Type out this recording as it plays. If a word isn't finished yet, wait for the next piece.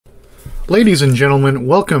Ladies and gentlemen,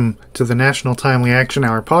 welcome to the National Timely Action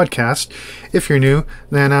Hour podcast. If you're new,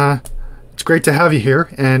 then it's great to have you here,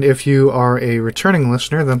 and if you are a returning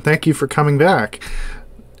listener, then thank you for coming back.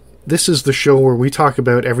 This is the show where we talk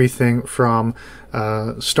about everything from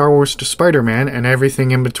Star Wars to Spider-Man and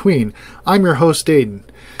everything in between. I'm your host, Aiden.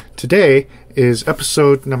 Today is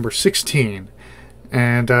episode number 16,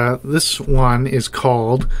 and this one is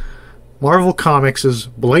called Marvel Comics'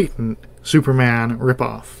 Blatant Superman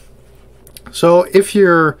Ripoff. So if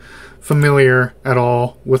you're familiar at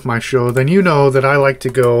all with my show, then you know that I like to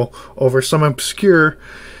go over some obscure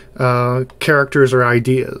characters or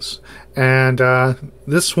ideas. And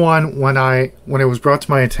this one, when it was brought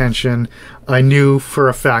to my attention, I knew for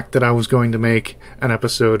a fact that I was going to make an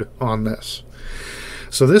episode on this.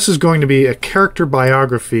 So this is going to be a character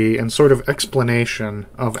biography and sort of explanation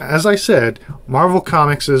of, as I said, Marvel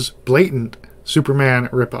Comics' Blatant Superman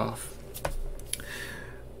ripoff.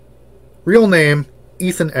 Real name,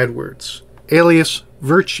 Ethan Edwards. Alias,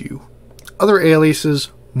 Virtue. Other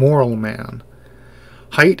aliases, Moral Man.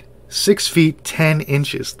 Height, 6 feet 10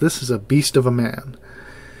 inches. This is a beast of a man.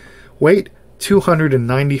 Weight,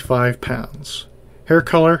 295 pounds. Hair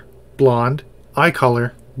color, blonde. Eye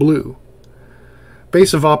color, blue.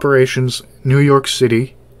 Base of operations, New York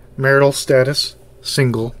City. Marital status,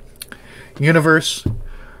 single. Universe,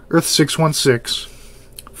 Earth 616.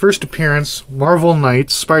 First appearance, Marvel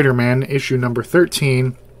Knights Spider-Man, issue number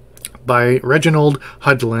 13, by Reginald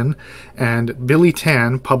Hudlin and Billy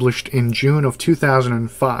Tan, published in June of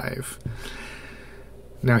 2005.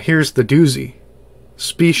 Now here's the doozy.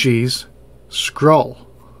 Species, Skrull.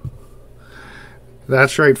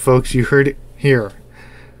 That's right, folks, you heard it here.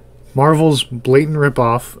 Marvel's blatant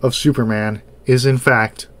ripoff of Superman is in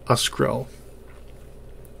fact a Skrull.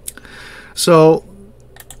 So,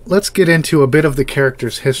 let's get into a bit of the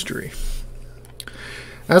character's history.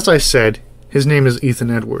 As I said, his name is Ethan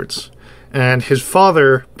Edwards, and his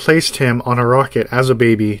father placed him on a rocket as a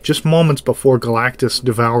baby just moments before Galactus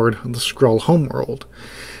devoured the Skrull homeworld.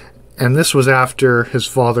 And this was after his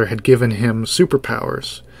father had given him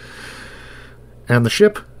superpowers. And the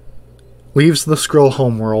ship leaves the Skrull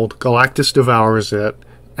homeworld, Galactus devours it,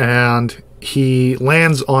 and he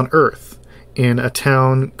lands on Earth in a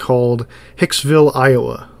town called Hicksville,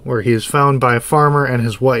 Iowa, where he is found by a farmer and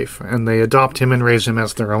his wife, and they adopt him and raise him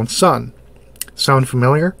as their own son. Sound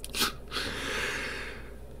familiar?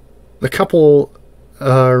 The couple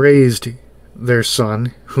raised their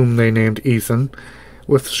son, whom they named Ethan,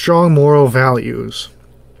 with strong moral values,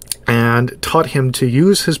 and taught him to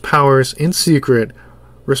use his powers in secret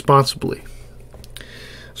responsibly.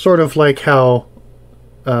 Sort of like how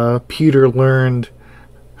Peter learned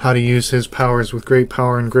how to use his powers with great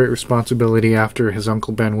power and great responsibility after his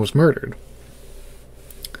Uncle Ben was murdered.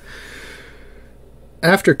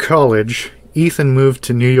 After college, Ethan moved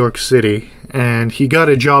to New York City, and he got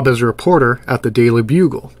a job as a reporter at the Daily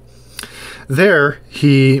Bugle. There,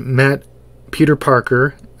 he met Peter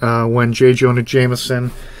Parker when J. Jonah Jameson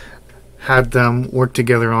had them work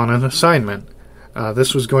together on an assignment.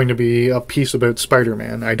 This was going to be a piece about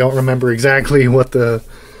Spider-Man. I don't remember exactly what the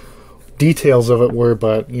details of it were,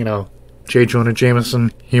 but, you know, J. Jonah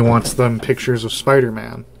Jameson, he wants them pictures of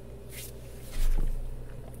Spider-Man.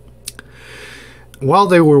 While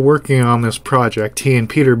they were working on this project, he and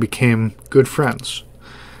Peter became good friends.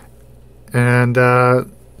 And,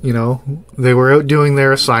 you know, they were out doing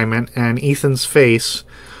their assignment, and Ethan's face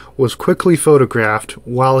was quickly photographed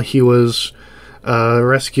while he was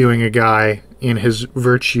rescuing a guy in his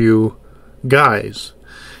Virtue guise.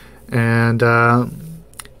 And,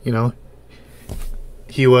 you know,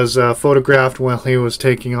 he was photographed while he was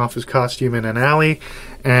taking off his costume in an alley,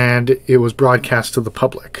 and it was broadcast to the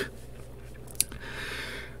public.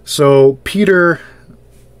 So Peter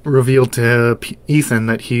revealed to Ethan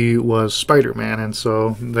that he was Spider-Man, and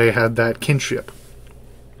so they had that kinship.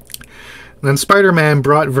 Then Spider-Man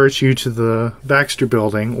brought Virtue to the Baxter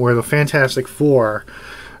Building, where the Fantastic Four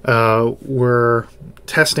were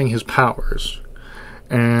testing his powers.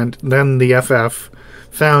 And then the FF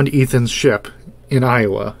found Ethan's ship in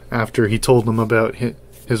Iowa after he told them about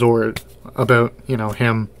about, you know,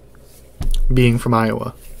 him being from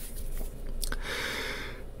Iowa.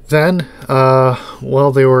 Then,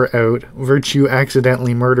 while they were out, Virtue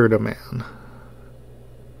accidentally murdered a man.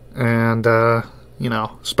 And, you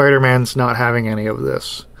know, Spider-Man's not having any of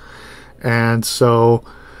this. And so,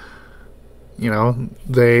 you know,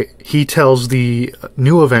 he tells the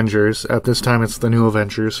New Avengers, at this time it's the New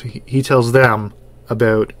Avengers, he tells them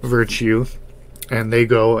about Virtue, and they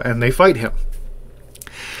go and they fight him.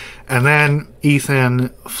 And then Ethan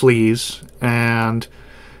flees, and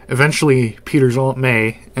eventually Peter's Aunt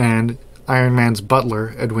May and Iron Man's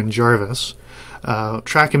butler, Edwin Jarvis,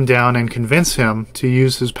 track him down and convince him to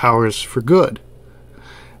use his powers for good.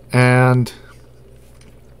 And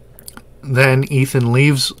then Ethan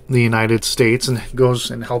leaves the United States and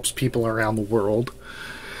goes and helps people around the world.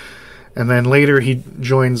 And then later he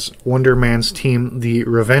joins Wonder Man's team, the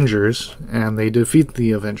Revengers, and they defeat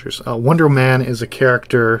the Avengers. Wonder Man is a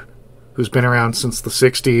character who's been around since the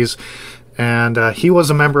 60s, and he was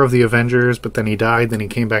a member of the Avengers, but then he died, then he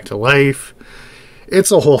came back to life.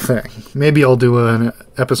 It's a whole thing. Maybe I'll do an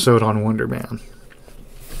episode on Wonder Man.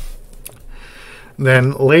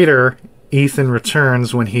 Then later, Ethan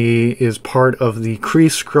returns when he is part of the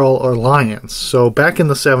Kree-Skrull Alliance. So back in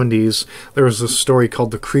the 70s, there was a story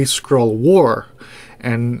called the Kree-Skrull War,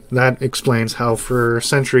 and that explains how for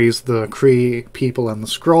centuries the Kree people and the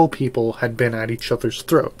Skrull people had been at each other's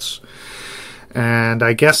throats. And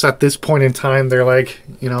I guess at this point in time, they're like,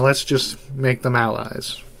 let's just make them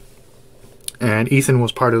allies. And Ethan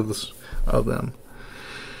was part of them.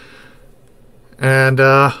 And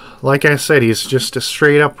like I said, he's just a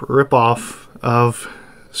straight-up rip-off of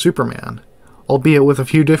Superman, albeit with a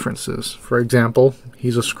few differences. For example,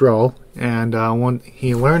 he's a Skrull, and when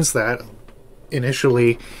he learns that,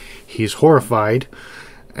 initially he's horrified,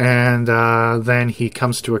 and then he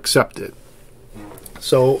comes to accept it.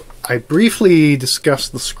 So I briefly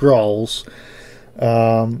discussed the Skrulls.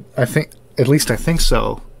 I think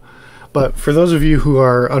so. But for those of you who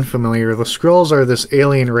are unfamiliar, the Skrulls are this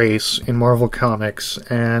alien race in Marvel Comics,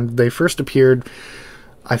 and they first appeared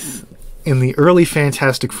in the early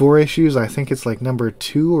Fantastic Four issues. I think it's like number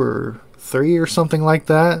 2 or 3 or something like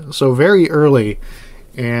that. So very early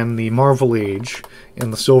in the Marvel Age,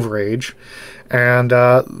 in the Silver Age. And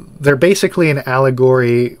they're basically an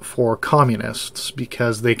allegory for communists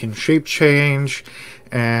because they can shape change,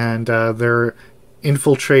 and they're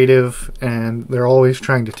infiltrative, and they're always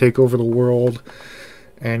trying to take over the world.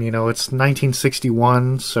 And it's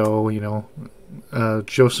 1961, so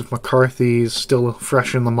Joseph McCarthy's still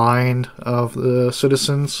fresh in the mind of the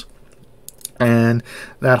citizens, and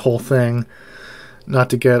that whole thing.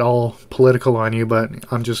 Not to get all political on you, but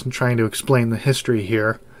I'm just trying to explain the history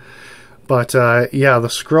here. But yeah, the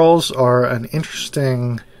Skrulls are an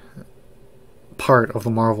interesting part of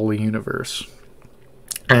the Marvel universe.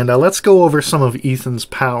 And let's go over some of Ethan's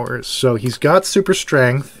powers. So he's got super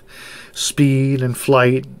strength, speed and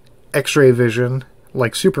flight, X-ray vision,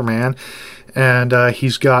 like Superman. And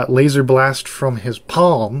he's got laser blast from his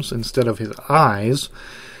palms instead of his eyes.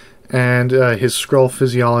 And his Skrull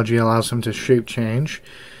physiology allows him to shape change.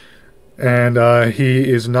 And he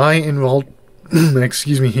is nigh invulnerable.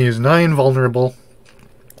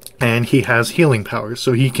 And he has healing powers.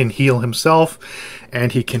 So he can heal himself,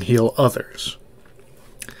 and he can heal others.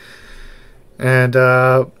 And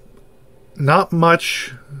not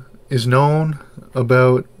much is known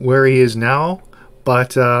about where he is now,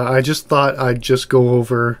 but I just thought I'd just go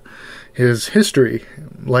over his history.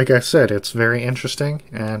 Like I said, it's very interesting,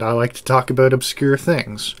 and I like to talk about obscure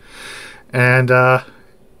things. And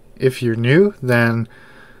if you're new, then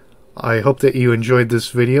I hope that you enjoyed this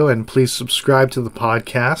video, and please subscribe to the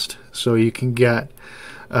podcast so you can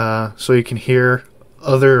hear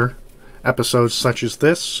other episodes such as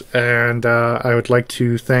this. And I would like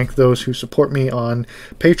to thank those who support me on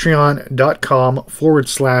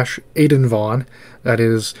patreon.com/AidanVaughn. That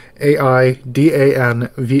is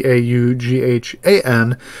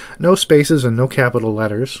AIDANVAUGHAN. No spaces and no capital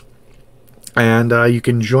letters. And you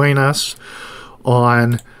can join us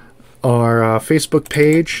on our Facebook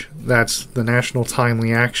page. That's the National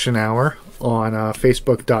Timely Action Hour on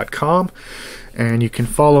Facebook.com. And you can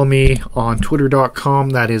follow me on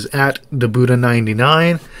Twitter.com. That is at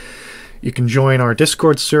TheBuddha99. You can join our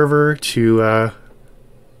Discord server to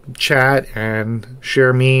chat and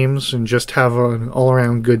share memes and just have an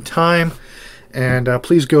all-around good time. And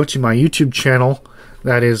please go to my YouTube channel.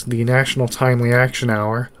 That is the National Timely Action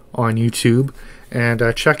Hour on YouTube. And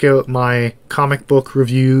check out my comic book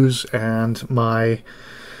reviews and my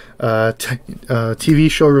TV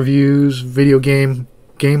show reviews, video game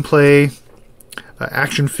gameplay,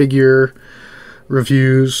 action figure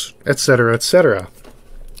reviews, etc., etc.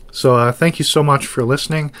 So thank you so much for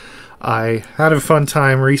listening. I had a fun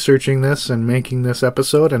time researching this and making this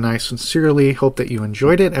episode, and I sincerely hope that you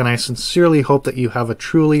enjoyed it, and I sincerely hope that you have a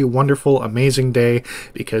truly wonderful, amazing day,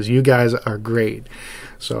 because you guys are great.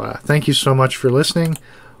 So thank you so much for listening.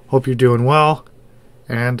 Hope you're doing well,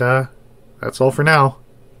 and that's all for now.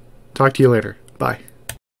 Talk to you later. Bye.